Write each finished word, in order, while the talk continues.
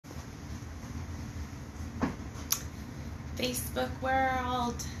Facebook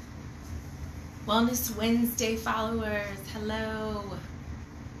world, Wellness Wednesday followers, hello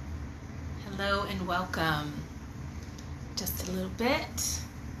and welcome. Just a little bit.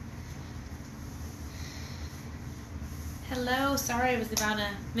 Hello, sorry I was about a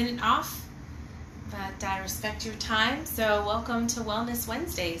minute off, but I respect your time, so welcome to Wellness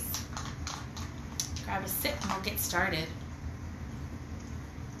Wednesdays. Grab a sip and we'll get started.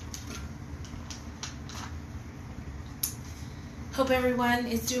 Hope everyone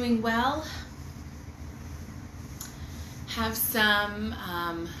is doing well. Have some,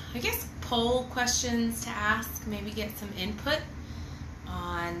 poll questions to ask, maybe get some input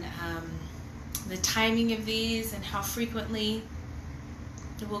on the timing of these and how frequently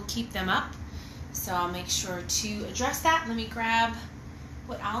we'll keep them up. So I'll make sure to address that. Let me grab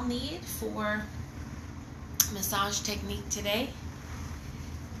what I'll need for massage technique today,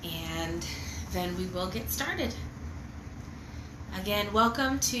 and then we will get started. Again,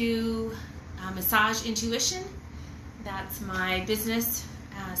 welcome to Massage Intuition. That's my business.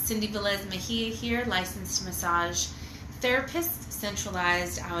 Cindy Velez Mejia here, licensed massage therapist,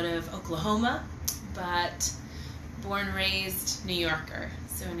 centralized out of Oklahoma, but born and raised New Yorker,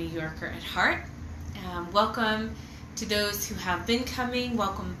 so a New Yorker at heart. Welcome to those who have been coming.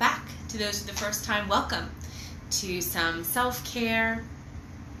 Welcome back to those for the first time. Welcome to some self-care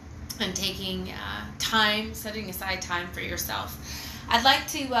and taking time, setting aside time for yourself. I'd like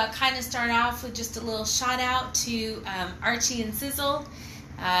to kind of start off with just a little shout out to Archie and Sizzle.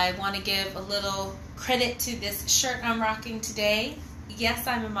 I want to give a little credit to this shirt I'm rocking today. Yes,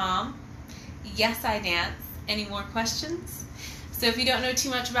 I'm a mom. Yes, I dance. Any more questions? So if you don't know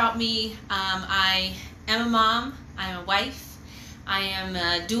too much about me, I am a mom, I'm a wife, I am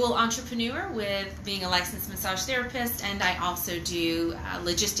a dual entrepreneur with being a licensed massage therapist, and I also do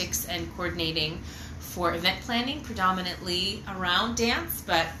logistics and coordinating for event planning, predominantly around dance,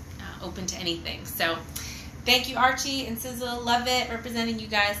 but open to anything. So thank you, Archie and Sizzle. Love it representing you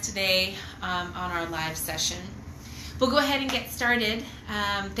guys today on our live session. We'll go ahead and get started.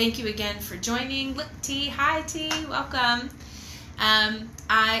 Thank you again for joining. Look, T. Hi, T. Welcome.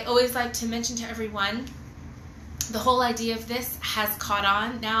 I always like to mention to everyone, the whole idea of this has caught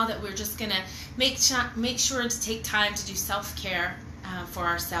on now that we're just going to make sure to take time to do self-care for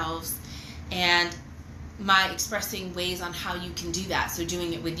ourselves, and my expressing ways on how you can do that. So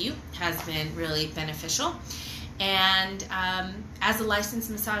doing it with you has been really beneficial. And as a licensed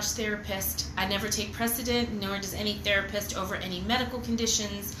massage therapist, I never take precedent, nor does any therapist, over any medical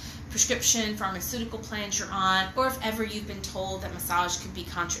conditions, prescription, pharmaceutical plans you're on, or if ever you've been told that massage could be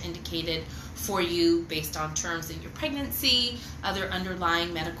contraindicated for you based on terms of your pregnancy, other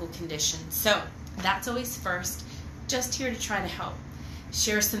underlying medical conditions. So that's always first. Just here to try to help.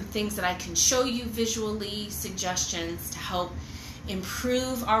 Share some things that I can show you visually, suggestions to help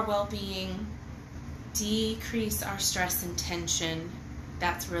improve our well-being, decrease our stress and tension.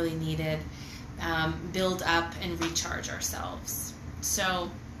 That's really needed. Build up and recharge ourselves.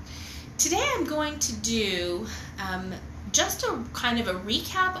 So today I'm going to do just a kind of a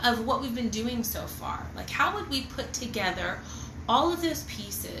recap of what we've been doing so far. Like, how would we put together all of those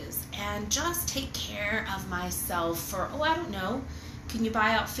pieces and just take care of myself for, I don't know, can you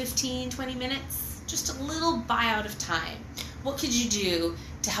buy out 15, 20 minutes? Just a little buyout of time. What could you do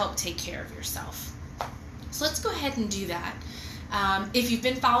to help take care of yourself? So let's go ahead and do that. If you've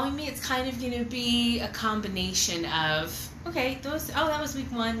been following me, it's kind of going to be a combination of, that was week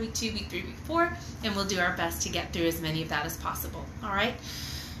 1, week 2, week 3, week 4, and we'll do our best to get through as many of that as possible. All right.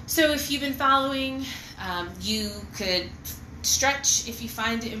 So if you've been following, you could stretch if you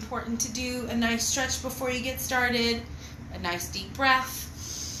find it important to do a nice stretch before you get started. A nice deep breath.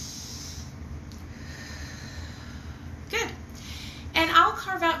 Good. And I'll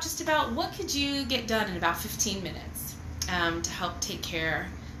carve out just about what could you get done in about 15 minutes to help take care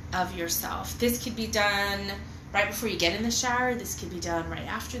of yourself. This could be done right before you get in the shower. This could be done right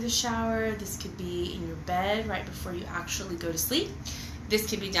after the shower. This could be in your bed right before you actually go to sleep. This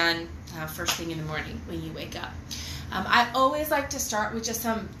could be done first thing in the morning when you wake up. I always like to start with just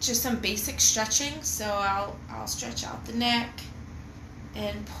some basic stretching. So I'll stretch out the neck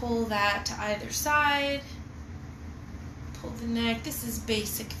and pull that to either side. Pull the neck. This is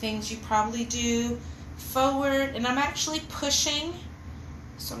basic things you probably do. Forward, and I'm actually pushing.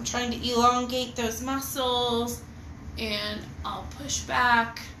 So I'm trying to elongate those muscles, and I'll push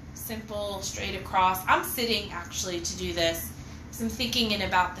back. Simple, straight across. I'm sitting actually to do this. So I'm thinking in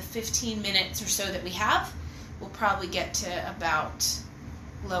about the 15 minutes or so that we have, we'll probably get to about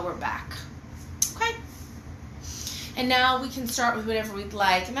lower back. Okay. And now we can start with whatever we'd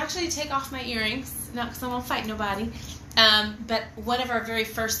like. I'm actually take off my earrings, not because I won't fight nobody. But one of our very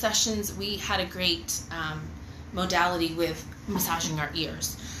first sessions, we had a great modality with massaging our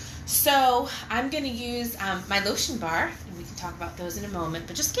ears. So I'm going to use my lotion bar, and we can talk about those in a moment,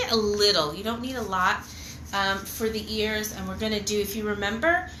 but just get a little. You don't need a lot for the ears. And we're going to do, if you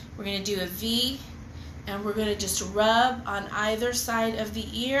remember, we're going to do a V, and we're going to just rub on either side of the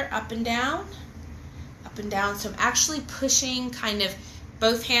ear, up and down, up and down. So I'm actually pushing kind of,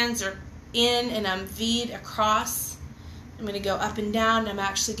 both hands are in, and I'm V'd across. I'm going to go up and down. I'm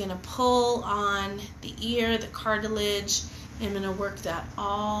actually going to pull on the ear, the cartilage. I'm going to work that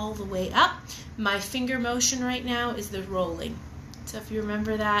all the way up. My finger motion right now is the rolling. So if you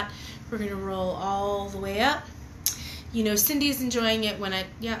remember that, we're going to roll all the way up. You know, Cindy's enjoying it when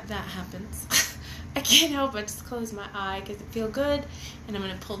yeah, that happens. I can't help but just close my eye because it feels good. And I'm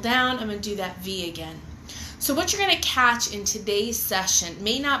going to pull down. I'm going to do that V again. So what you're going to catch in today's session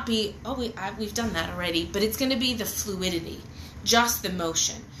may not be, we've done that already, but it's going to be the fluidity, just the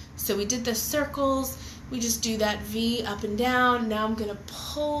motion. So we did the circles, we just do that V up and down. Now I'm going to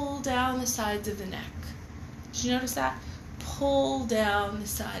pull down the sides of the neck. Did you notice that? Pull down the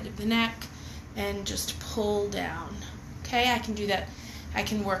side of the neck and just pull down. Okay, I can do that. I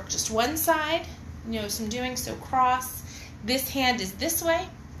can work just one side, you know, so I'm doing, so cross. This hand is this way,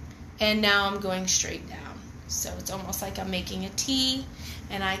 and now I'm going straight down. So it's almost like I'm making a T,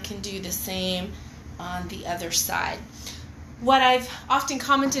 and I can do the same on the other side. What I've often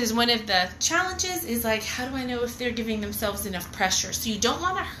commented is one of the challenges is like, how do I know if they're giving themselves enough pressure? So you don't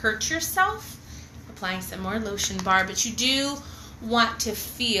want to hurt yourself applying some more lotion bar, but you do want to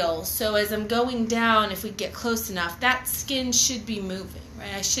feel. So as I'm going down, if we get close enough, that skin should be moving,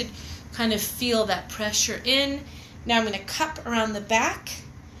 right? I should kind of feel that pressure in. Now I'm going to cup around the back.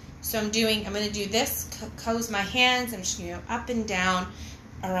 So I'm going to do this, close my hands. I'm just going to go up and down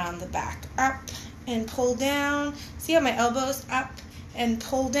around the back. Up and pull down. See how my elbows up and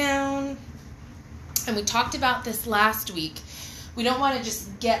pull down? And we talked about this last week. We don't want to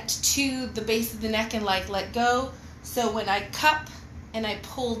just get to the base of the neck and like let go. So when I cup and I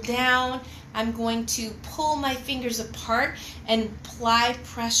pull down, I'm going to pull my fingers apart and apply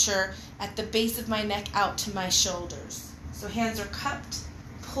pressure at the base of my neck out to my shoulders. So hands are cupped,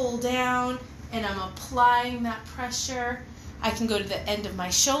 pull down, and I'm applying that pressure. I can go to the end of my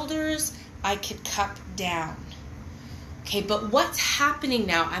shoulders. I could cup down. Okay, but what's happening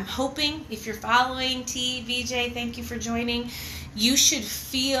now? I'm hoping, if you're following T, VJ, thank you for joining, you should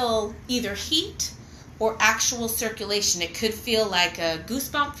feel either heat or actual circulation. It could feel like a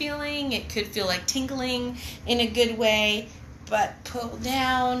goosebump feeling. It could feel like tingling in a good way, but pull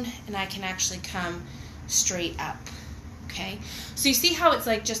down, and I can actually come straight up. Okay, so you see how it's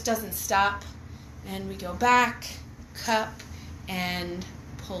like just doesn't stop, and we go back, cup, and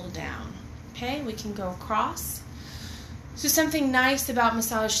pull down. Okay, we can go across. So something nice about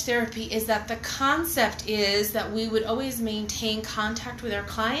massage therapy is that the concept is that we would always maintain contact with our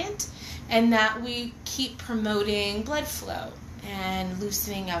client, and that we keep promoting blood flow and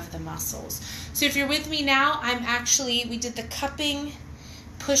loosening of the muscles. So if you're with me now, we did the cupping,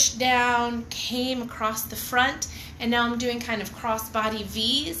 pushed down, came across the front, and now I'm doing kind of cross-body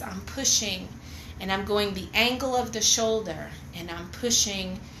V's. I'm pushing, and I'm going the angle of the shoulder, and I'm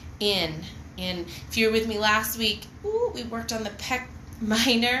pushing in. And if you were with me last week, we worked on the pec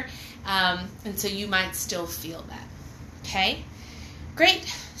minor, and so you might still feel that. Okay, great.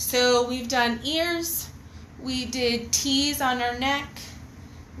 So we've done ears, we did T's on our neck,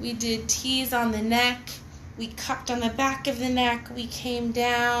 we did T's on the neck, we cupped on the back of the neck, we came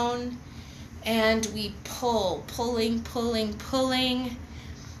down, and we pulling,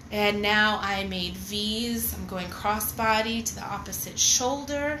 and now I made V's. I'm going cross-body to the opposite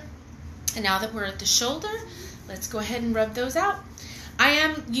shoulder, and now that we're at the shoulder, let's go ahead and rub those out. I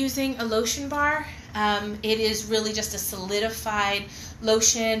am using a lotion bar. It is really just a solidified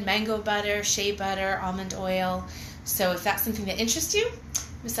lotion, mango butter, shea butter, almond oil. So if that's something that interests you,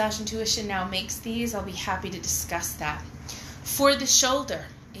 Massage Intuition now makes these. I'll be happy to discuss that. For the shoulder,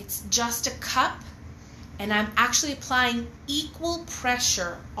 it's just a cup, and I'm actually applying equal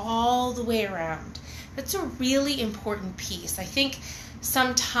pressure all the way around. That's a really important piece. I think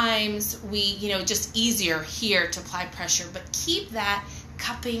sometimes we, just easier here to apply pressure, but keep that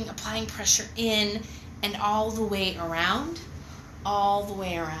cupping, applying pressure in and all the way around,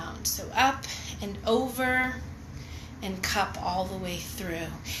 So up and over and cup all the way through.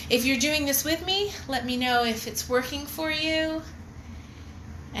 If you're doing this with me, let me know if it's working for you.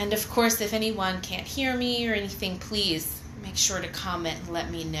 And of course, if anyone can't hear me or anything, please make sure to comment and let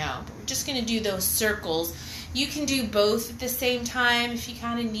me know. But we're just going to do those circles. You can do both at the same time if you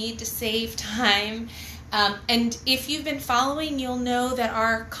kind of need to save time. And if you've been following, you'll know that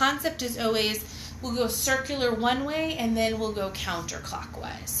our concept is always we'll go circular one way and then we'll go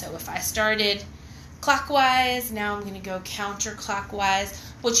counterclockwise. So if I started clockwise, now I'm going to go counterclockwise.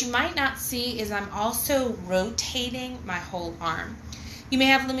 What you might not see is I'm also rotating my whole arm. You may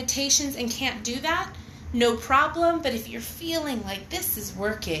have limitations and can't do that. No problem, but if you're feeling like this is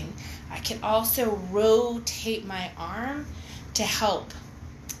working, I can also rotate my arm to help.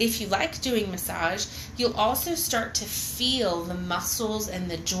 If you like doing massage, you'll also start to feel the muscles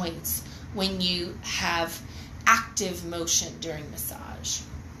and the joints when you have active motion during massage.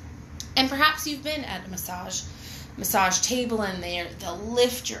 And perhaps you've been at a massage table and they'll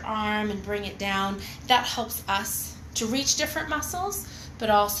lift your arm and bring it down. That helps us to reach different muscles, but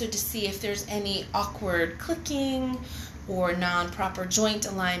also to see if there's any awkward clicking or non-proper joint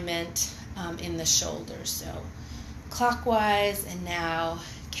alignment in the shoulders. So clockwise and now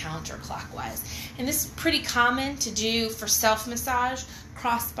counterclockwise. And this is pretty common to do for self-massage,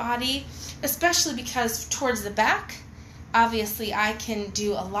 cross-body, especially because towards the back, obviously I can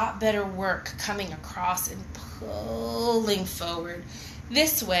do a lot better work coming across and pulling forward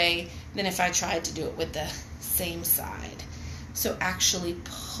this way than if I tried to do it with the same side. So actually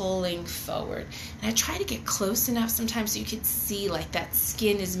pulling forward. And I try to get close enough sometimes so you can see like that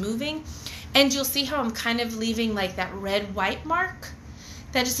skin is moving. And you'll see how I'm kind of leaving like that red-white mark.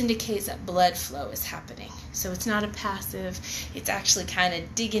 That just indicates that blood flow is happening. So it's not a passive, it's actually kind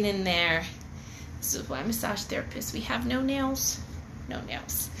of digging in there. This is why massage therapists, we have no nails. No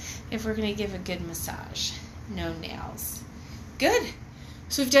nails. If we're going to give a good massage, no nails. Good.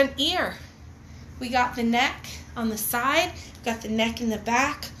 So we've done ear. We got the neck on the side, got the neck in the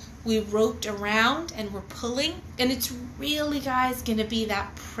back. We roped around and we're pulling. And it's really, guys, going to be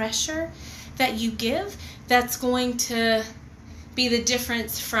that pressure that you give that's going to be the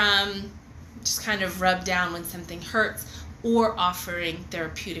difference from just kind of rub down when something hurts or offering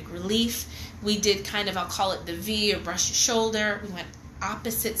therapeutic relief. We did kind of, I'll call it the V or brush your shoulder. We went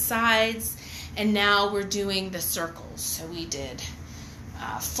opposite sides and now we're doing the circles. So we did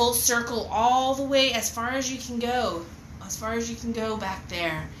full circle all the way as far as you can go, back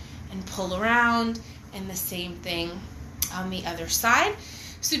there and pull around, and the same thing on the other side.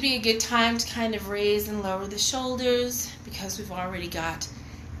 This would be a good time to kind of raise and lower the shoulders because we've already got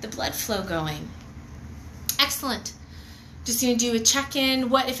the blood flow going. Excellent. Just going to do a check-in.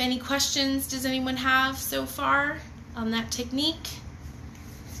 What, if any, questions does anyone have so far on that technique?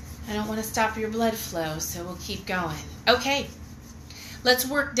 I don't want to stop your blood flow, so we'll keep going. Okay, let's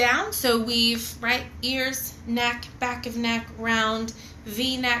work down. So we've, ears, neck, back of neck, round,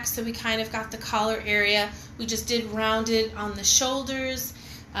 V-neck, so we kind of got the collar area. We just did rounded on the shoulders.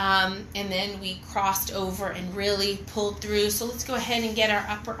 And then we crossed over and really pulled through. So let's go ahead and get our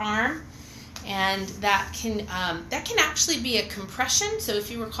upper arm, and that can actually be a compression. So if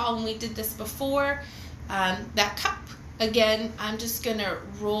you recall when we did this before, that cup, again, I'm just gonna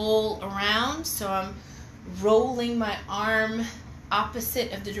roll around. So I'm rolling my arm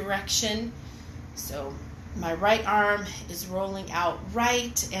opposite of the direction. So my right arm is rolling out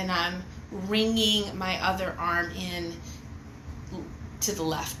right, and I'm wringing my other arm in to the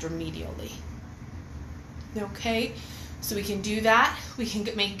left or medially. Okay, so we can do that. We can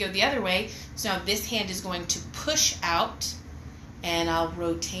make it go the other way. So now this hand is going to push out, and I'll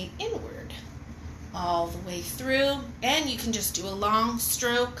rotate inward all the way through. And you can just do a long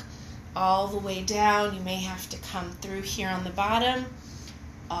stroke all the way down. You may have to come through here on the bottom,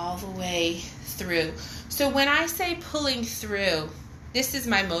 all the way through. So when I say pulling through, this is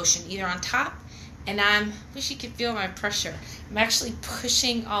my motion, either on top, and wish you could feel my pressure. I'm actually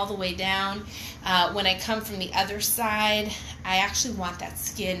pushing all the way down. When I come from the other side, I actually want that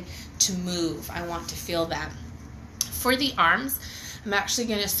skin to move. I want to feel that. For the arms, I'm actually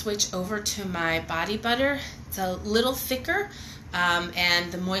going to switch over to my body butter. It's a little thicker,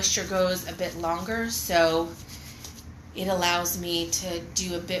 and the moisture goes a bit longer, so it allows me to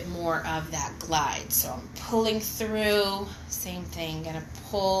do a bit more of that glide. So I'm pulling through, same thing, gonna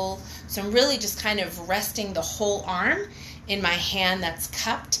pull. So I'm really just kind of resting the whole arm in my hand that's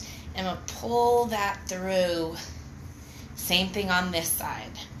cupped, and I'm gonna pull that through. Same thing on this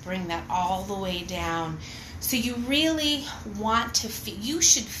side. Bring that all the way down. So you really want to feel, you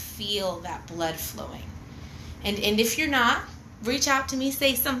should feel that blood flowing. And if you're not, reach out to me,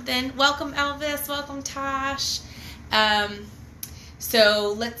 say something. Welcome Elvis, welcome Tosh.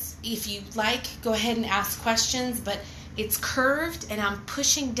 So if you like, go ahead and ask questions, but it's curved and I'm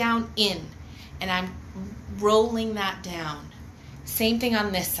pushing down in and I'm rolling that down. Same thing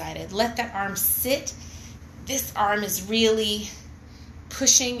on this side. I'd let that arm sit. This arm is really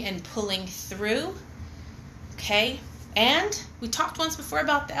pushing and pulling through. okay? And we talked once before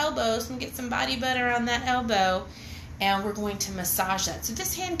about the elbows. I'm gonna get some body butter on that elbow, and we're going to massage that. So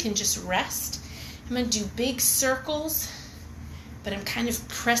this hand can just rest. I'm gonna do big circles, but I'm kind of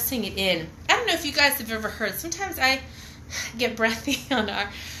pressing it in. I don't know if you guys have ever heard, sometimes I get breathy on our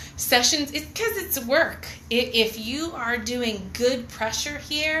sessions. It's because it's work. If you are doing good pressure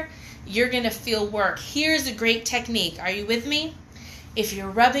here, you're going to feel work. Here's a great technique. Are you with me? If you're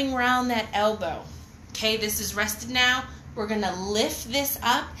rubbing around that elbow, okay, this is rested now, we're going to lift this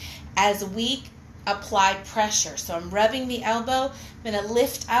up as we apply pressure. So I'm rubbing the elbow, I'm going to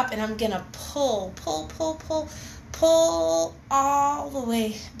lift up, and I'm going to pull all the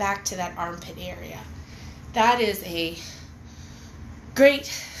way back to that armpit area. That is a great,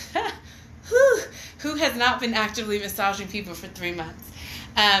 who has not been actively massaging people for 3 months?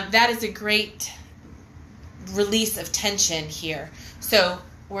 That is a great release of tension here. So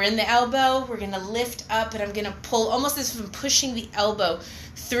we're in the elbow, we're going to lift up, and I'm going to pull almost as if I'm pushing the elbow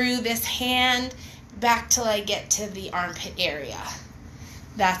through this hand back till I get to the armpit area.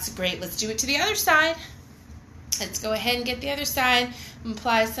 That's great. Let's do it to the other side. Let's go ahead and get the other side.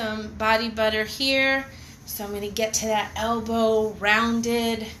 Apply some body butter here. So I'm going to get to that elbow,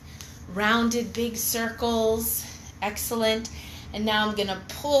 rounded big circles. Excellent. And now I'm going to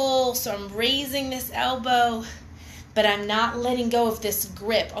pull. So I'm raising this elbow, but I'm not letting go of this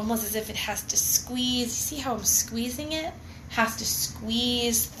grip, almost as if it has to squeeze. You see how I'm squeezing it? It has to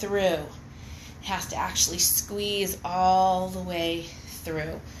squeeze through. It has to actually squeeze all the way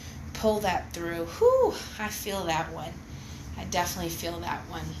through. Pull that through. Whew, I feel that one. I definitely feel that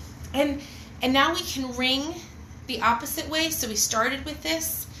one. And now we can ring the opposite way. So we started with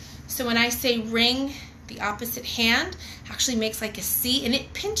this. So when I say ring the opposite hand, actually makes like a C, and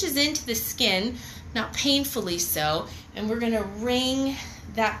it pinches into the skin, not painfully so. And we're going to ring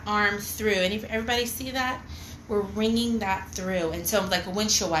that arm through. And everybody see that? We're ringing that through. And so like a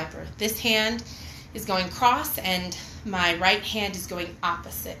windshield wiper. This hand is going cross, and my right hand is going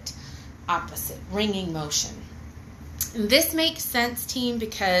opposite, ringing motion. And this makes sense, team,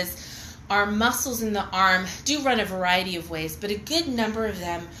 because our muscles in the arm do run a variety of ways, but a good number of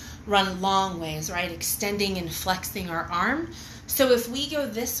them run long ways, right? Extending and flexing our arm. So if we go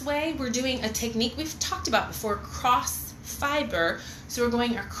this way, we're doing a technique we've talked about before, cross fiber. So we're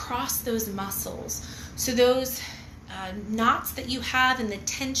going across those muscles. So those knots that you have and the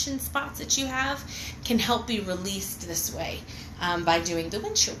tension spots that you have can help be released this way by doing the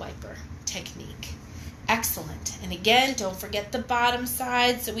windshield wiper technique. Excellent. And again, don't forget the bottom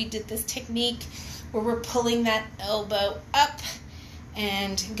side. So we did this technique where we're pulling that elbow up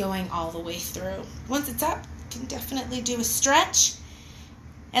and going all the way through. Once it's up, you can definitely do a stretch.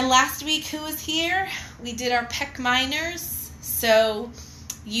 And last week, who was here? We did our pec minors. So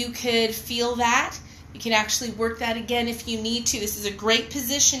you could feel that. You can actually work that again if you need to. This is a great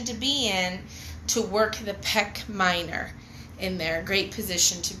position to be in to work the pec minor in there. Great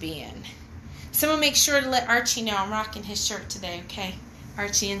position to be in. Someone make sure to let Archie know I'm rocking his shirt today, okay?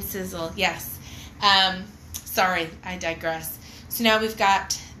 Archie and Sizzle, yes. Sorry, I digress. So now we've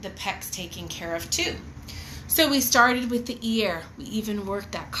got the pecs taken care of too. So we started with the ear. We even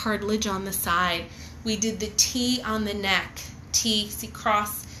worked that cartilage on the side. We did the T on the neck. T, see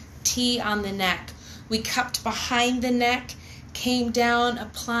cross, T on the neck. We cupped behind the neck, came down,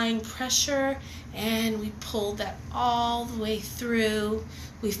 applying pressure, and we pulled that all the way through.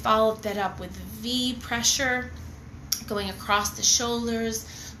 We followed that up with V pressure, going across the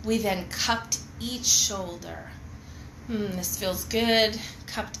shoulders. We then cupped each shoulder. This feels good.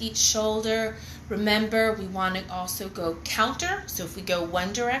 Cupped each shoulder. Remember, we want to also go counter. So if we go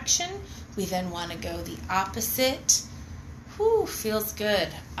one direction, we then want to go the opposite. Whew, feels good.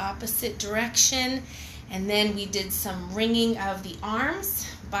 Opposite direction. And then we did some ringing of the arms,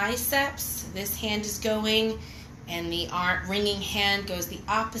 biceps. This hand is going, and the ringing hand goes the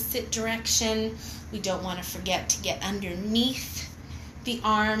opposite direction. We don't want to forget to get underneath the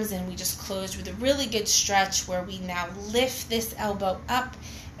arms, and we just closed with a really good stretch where we now lift this elbow up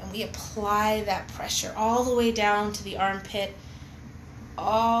and we apply that pressure all the way down to the armpit,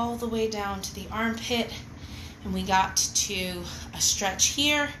 all the way down to the armpit, and we got to a stretch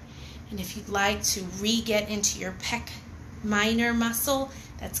here. And if you'd like to re-get into your pec minor muscle,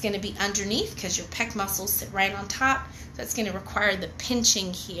 that's going to be underneath because your pec muscles sit right on top. That's going to require the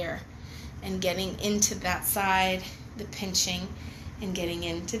pinching here and getting into that side, the pinching, and getting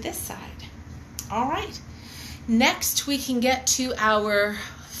into this side. All right. Next, we can get to our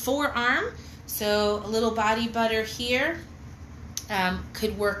forearm. So a little body butter here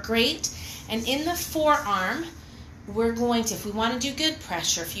could work great. And in the forearm, we're going to, if we want to do good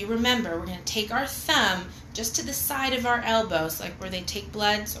pressure, if you remember, we're going to take our thumb just to the side of our elbows, like where they take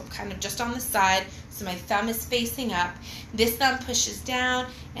blood, so kind of just on the side, so my thumb is facing up. This thumb pushes down,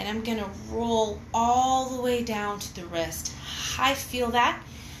 and I'm going to roll all the way down to the wrist. I feel that.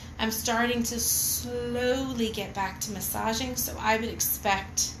 I'm starting to slowly get back to massaging, so I would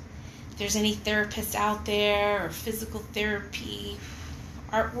expect, if there's any therapists out there, or physical therapy,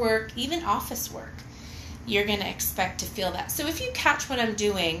 artwork, even office work, you're going to expect to feel that. So if you catch what I'm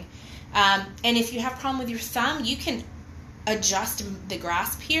doing, and if you have a problem with your thumb, you can adjust the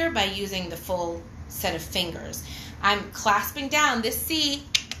grasp here by using the full set of fingers. I'm clasping down. This C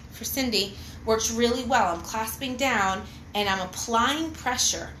for Cindy works really well. I'm clasping down and I'm applying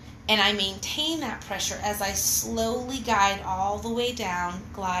pressure, and I maintain that pressure as I slowly guide all the way down,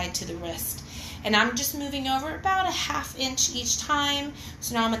 glide to the wrist. And I'm just moving over about a ½ inch each time.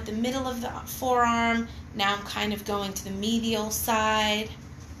 So now I'm at the middle of the forearm. Now I'm kind of going to the medial side,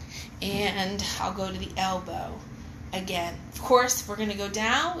 and I'll go to the elbow again. Of course, if we're going to go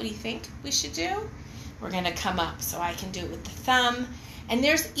down, what do you think we should do? We're going to come up, so I can do it with the thumb. And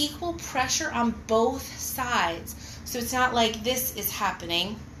there's equal pressure on both sides. So it's not like this is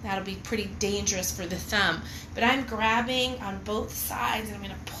happening. That'll be pretty dangerous for the thumb. But I'm grabbing on both sides, and I'm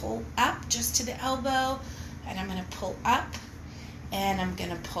going to pull up just to the elbow, and I'm going to pull up, and I'm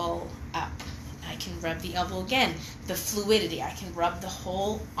going to pull up. I can rub the elbow again. The fluidity, I can rub the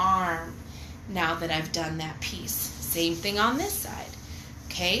whole arm now that I've done that piece. Same thing on this side.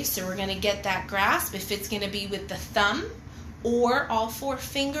 Okay, so we're going to get that grasp. If it's going to be with the thumb or all 4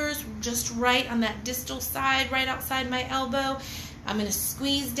 fingers just right on that distal side, right outside my elbow, I'm going to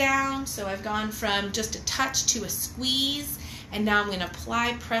squeeze down. So I've gone from just a touch to a squeeze, and now I'm going to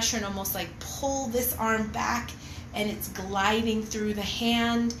apply pressure and almost like pull this arm back, and it's gliding through the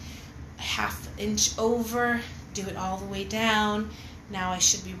hand, ½ inch over, do it all the way down. Now I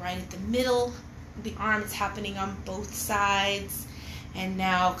should be right at the middle of the arm. It's happening on both sides, and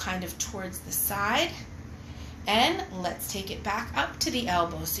now kind of towards the side. And let's take it back up to the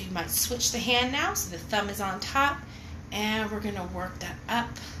elbow. So you might switch the hand now, so the thumb is on top, and we're going to work that up,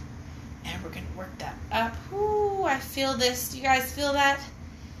 and we're going to work that up. Ooh, I feel this. Do you guys feel that?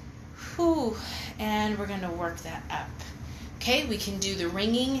 Ooh, and we're going to work that up. Okay, we can do the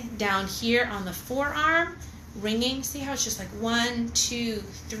ringing down here on the forearm. Ringing, see how it's just like 1, 2,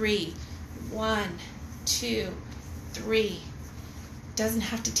 3, 1, 2, 3. Doesn't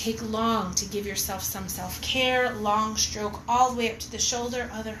have to take long to give yourself some self-care. Long stroke all the way up to the shoulder,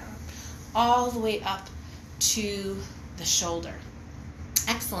 other arm all the way up to the shoulder.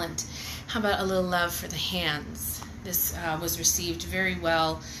 Excellent. How about a little love for the hands? This was received very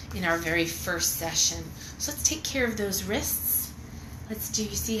well in our very first session. So let's take care of those wrists. Let's do,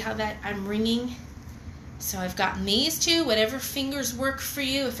 you see how that I'm ringing? So I've gotten these two, whatever fingers work for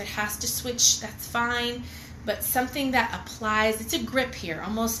you. If it has to switch, that's fine. But something that applies, it's a grip here.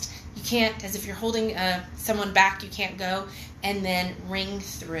 Almost, you can't, as if you're holding someone back, you can't go. And then ring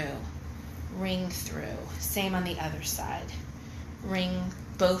through. Ring through. Same on the other side. Ring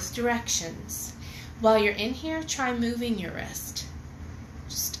both directions. While you're in here, try moving your wrist.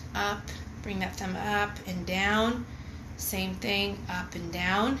 Just up, bring that thumb up and down. Same thing, up and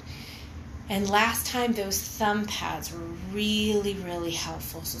down. And last time, those thumb pads were really, really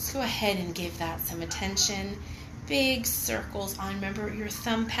helpful. So let's go ahead and give that some attention. Big circles on, remember what your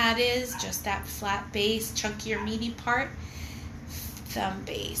thumb pad is? Just that flat base, chunkier, meaty part. Thumb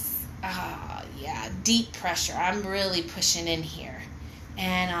base. Yeah, deep pressure. I'm really pushing in here.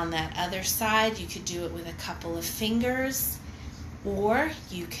 And on that other side, you could do it with a couple of fingers, or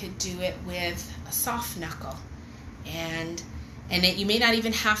you could do it with a soft knuckle. And you may not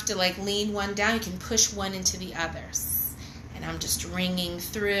even have to like lean one down. You can push one into the others. And I'm just ringing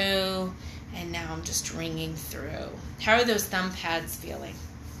through, and now I'm just ringing through. How are those thumb pads feeling?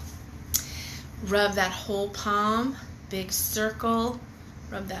 Rub that whole palm, big circle.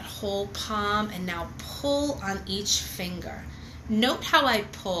 Rub that whole palm, and now pull on each finger. Note how I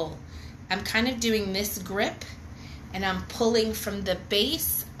pull. I'm kind of doing this grip, and I'm pulling from the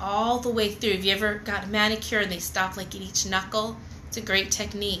base all the way through. Have you ever got a manicure and they stop like at each knuckle? It's a great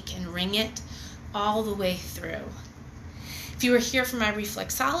technique, and ring it all the way through. If you were here for my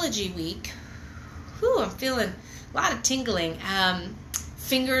reflexology week, I'm feeling a lot of tingling.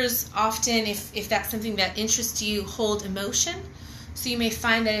 Fingers often, if that's something that interests you, hold emotion. So you may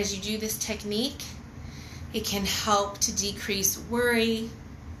find that as you do this technique, it can help to decrease worry,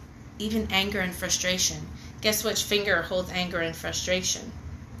 even anger and frustration. Guess which finger holds anger and frustration?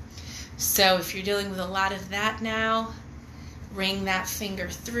 So if you're dealing with a lot of that now, Ring that finger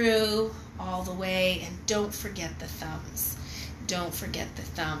through all the way, and don't forget the thumbs. Don't forget the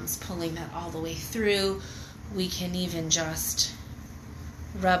thumbs, pulling that all the way through. We can even just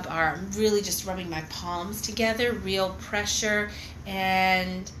really just rubbing my palms together, real pressure,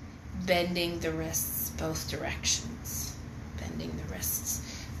 and bending the wrists both directions. Bending the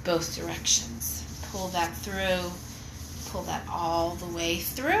wrists both directions. Pull that through, pull that all the way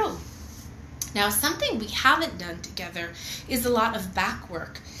through. Now, something we haven't done together is a lot of back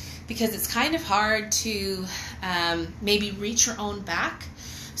work, because it's kind of hard to maybe reach your own back.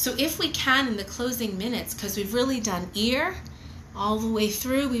 So if we can, in the closing minutes, because we've really done ear all the way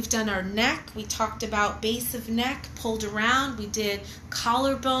through, we've done our neck, we talked about base of neck, pulled around, we did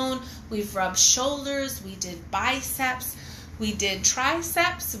collarbone, we've rubbed shoulders, we did biceps, we did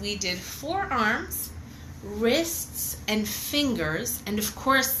triceps, we did forearms, wrists, and fingers, and of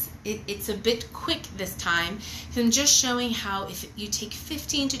course, it's a bit quick this time. I'm just showing how if you take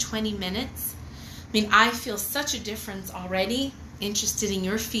 15 to 20 minutes, I mean, I feel such a difference already. Interested in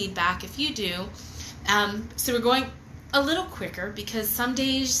your feedback if you do. So we're going a little quicker, because some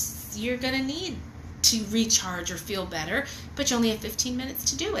days you're going to need to recharge or feel better, but you only have 15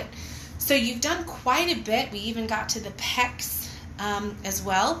 minutes to do it. So you've done quite a bit. We even got to the pecs as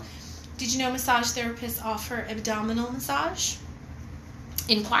well. Did you know massage therapists offer abdominal massage?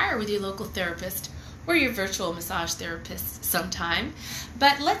 Inquire with your local therapist or your virtual massage therapist sometime.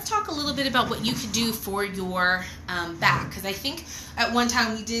 But let's talk a little bit about what you could do for your back, because I think at one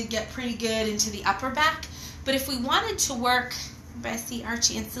time we did get pretty good into the upper back. But if we wanted to work, I see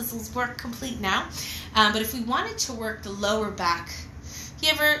Archie and Sizzle's work complete now, but if we wanted to work the lower back, you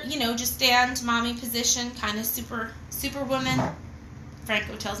ever, just stand mommy position, kind of superwoman?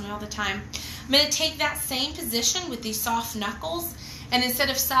 Franco tells me all the time. I'm going to take that same position with these soft knuckles, and instead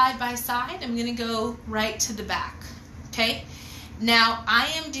of side by side, I'm going to go right to the back, okay? Now, I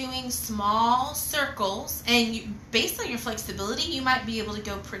am doing small circles, and based on your flexibility, you might be able to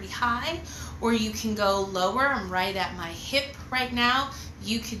go pretty high, or you can go lower. I'm right at my hip right now.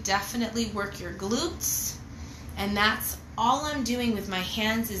 You could definitely work your glutes, and that's all I'm doing with my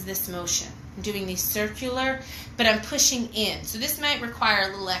hands is this motion. I'm doing these circular, but I'm pushing in. So this might require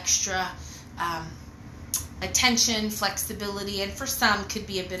a little extra attention, flexibility, and for some could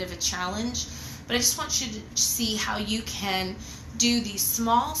be a bit of a challenge. But I just want you to see how you can do these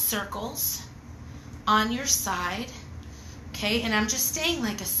small circles on your side, okay? And I'm just staying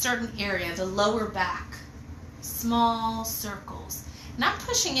like a certain area, the lower back. Small circles. And I'm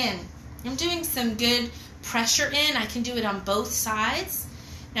pushing in. I'm doing some good pressure in. I can do it on both sides.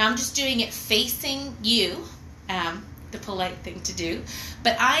 Now I'm just doing it facing you, the polite thing to do.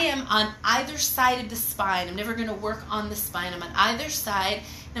 But I am on either side of the spine. I'm never going to work on the spine. I'm on either side,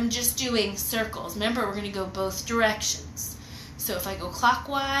 and I'm just doing circles. Remember, we're going to go both directions. So if I go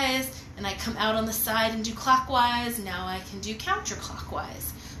clockwise and I come out on the side and do clockwise, now I can do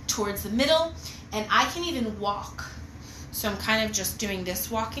counterclockwise towards the middle, and I can even walk. So I'm kind of just doing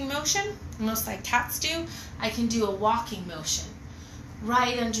this walking motion, almost like cats do. I can do a walking motion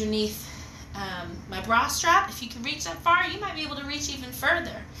right underneath my bra strap. If you can reach that far, you might be able to reach even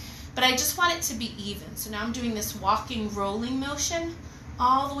further. But I just want it to be even. So now I'm doing this walking, rolling motion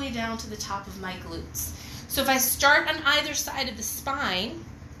all the way down to the top of my glutes. So if I start on either side of the spine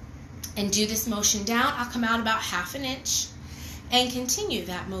and do this motion down, I'll come out about 1/2 inch and continue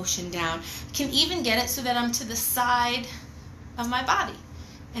that motion down. I can even get it so that I'm to the side of my body.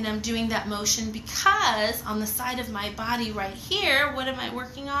 And I'm doing that motion because on the side of my body right here, what am I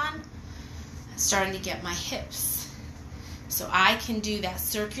working on? I'm starting to get my hips. So I can do that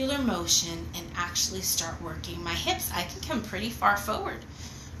circular motion and actually start working my hips. I can come pretty far forward,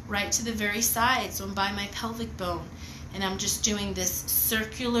 right to the very side. So I'm by my pelvic bone. And I'm just doing this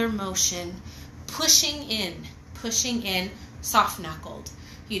circular motion, pushing in, soft-knuckled.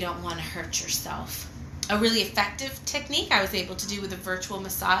 You don't want to hurt yourself. A really effective technique I was able to do with a virtual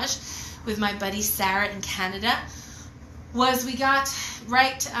massage with my buddy Sarah in Canada was we got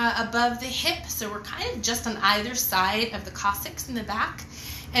right above the hip, so we're kind of just on either side of the coccyx in the back,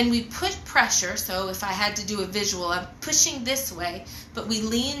 and we put pressure. So if I had to do a visual, I'm pushing this way, but we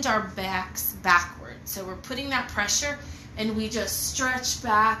leaned our backs backward. So we're putting that pressure, and we just stretched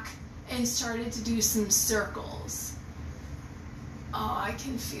back and started to do some circles. Oh, I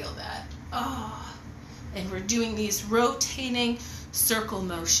can feel that. Oh. And we're doing these rotating circle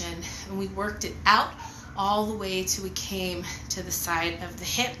motion, and we worked it out all the way till we came to the side of the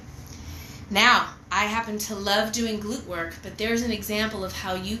hip. Now, I happen to love doing glute work, but there's an example of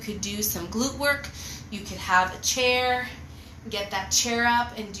how you could do some glute work. You could have a chair, get that chair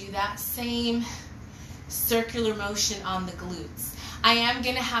up and do that same circular motion on the glutes. I am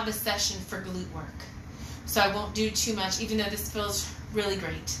going to have a session for glute work, so I won't do too much, even though this feels really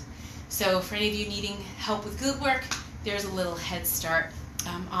great. So for any of you needing help with glute work, there's a little head start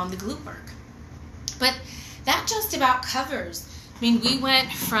on the glute work. But that just about covers. I mean, we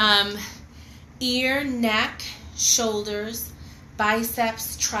went from ear, neck, shoulders,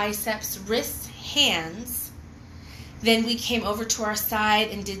 biceps, triceps, wrists, hands. Then we came over to our side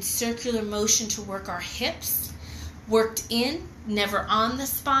and did circular motion to work our hips. Worked in, never on the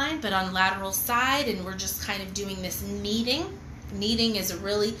spine, but on lateral side, and we're just kind of doing this kneading. Kneading is a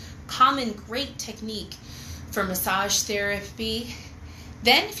really common, great technique for massage therapy.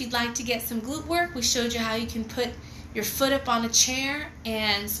 Then, if you'd like to get some glute work, we showed you how you can put your foot up on a chair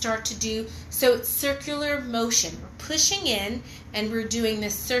and start to do, so it's circular motion. We're pushing in and we're doing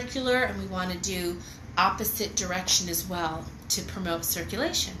this circular, and we want to do opposite direction as well to promote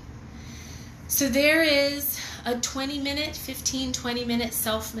circulation. So there is a 20-minute, 20-minute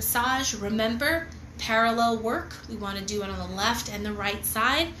self-massage. Remember, parallel work. We want to do it on the left and the right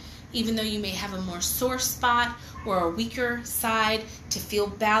side, even though you may have a more sore spot or a weaker side. To feel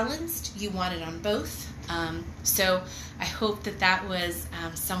balanced, you want it on both. So I hope that that was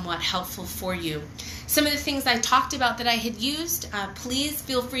somewhat helpful for you. Some of the things I talked about that I had used, please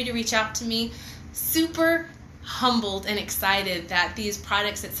feel free to reach out to me. Super humbled and excited that these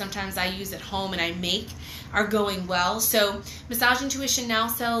products that sometimes I use at home and I make are going well. So Massage Intuition now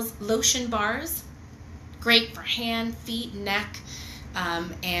sells lotion bars, great for hand, feet, neck,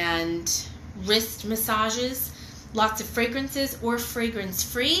 and wrist massages. Lots of fragrances or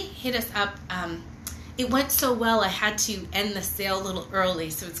fragrance-free. Hit us up. It went so well, I had to end the sale a little early,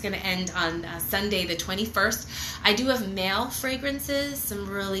 so it's going to end on Sunday the 21st. I do have male fragrances, some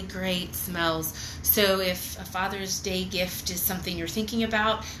really great smells. So if a Father's Day gift is something you're thinking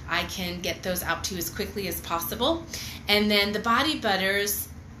about, I can get those out to you as quickly as possible. And then the body butters,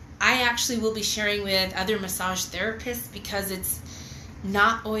 I actually will be sharing with other massage therapists because it's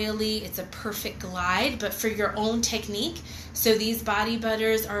not oily, it's a perfect glide, but for your own technique. So these body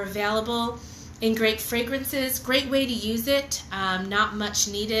butters are available in great fragrances. Great way to use it, not much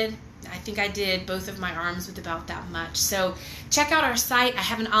needed. I think I did both of my arms with about that much. So check out our site. I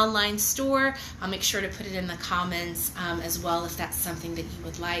have an online store. I'll make sure to put it in the comments as well if that's something that you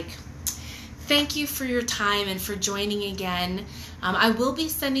would like. Thank you for your time and for joining again. I will be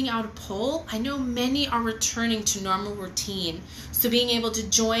sending out a poll. I know many are returning to normal routine, so being able to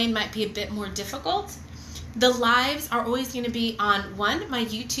join might be a bit more difficult. The lives are always going to be on my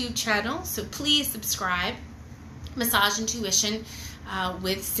YouTube channel, so please subscribe, Massage Intuition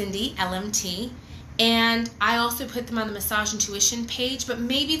with Cindy, LMT. And I also put them on the Massage Intuition page, but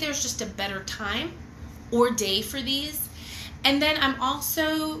maybe there's just a better time or day for these. And then I'm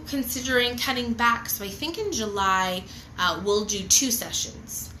also considering cutting back, so I think in July we'll do 2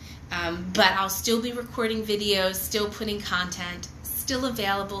 sessions. But I'll still be recording videos, still putting content, still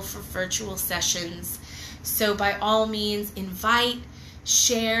available for virtual sessions. So by all means, invite,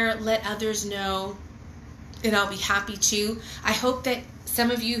 share, let others know, and I'll be happy to. I hope that some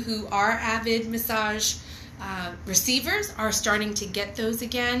of you who are avid massage receivers are starting to get those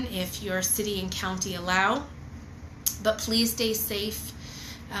again if your city and county allow. But please stay safe,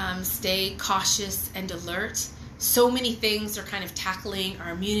 stay cautious and alert. So many things are kind of tackling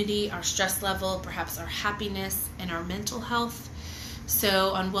our immunity, our stress level, perhaps our happiness and our mental health. So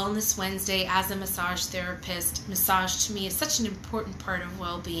on Wellness Wednesday, as a massage therapist, massage to me is such an important part of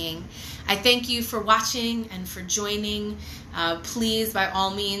well-being. I thank you for watching and for joining. Please, by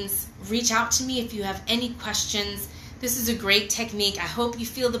all means, reach out to me if you have any questions. This is a great technique. I hope you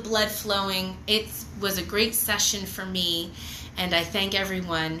feel the blood flowing. It was a great session for me, and I thank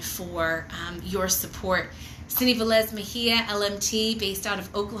everyone for your support. Cindy Velez Mejia, LMT, based out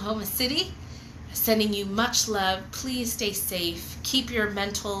of Oklahoma City. Sending you much love. Please stay safe. Keep your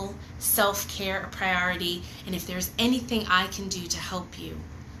mental self-care a priority. And if there's anything I can do to help you,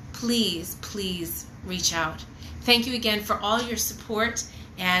 please, please reach out. Thank you again for all your support,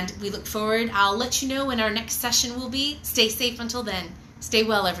 and we look forward. I'll let you know when our next session will be. Stay safe until then. Stay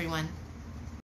well, everyone.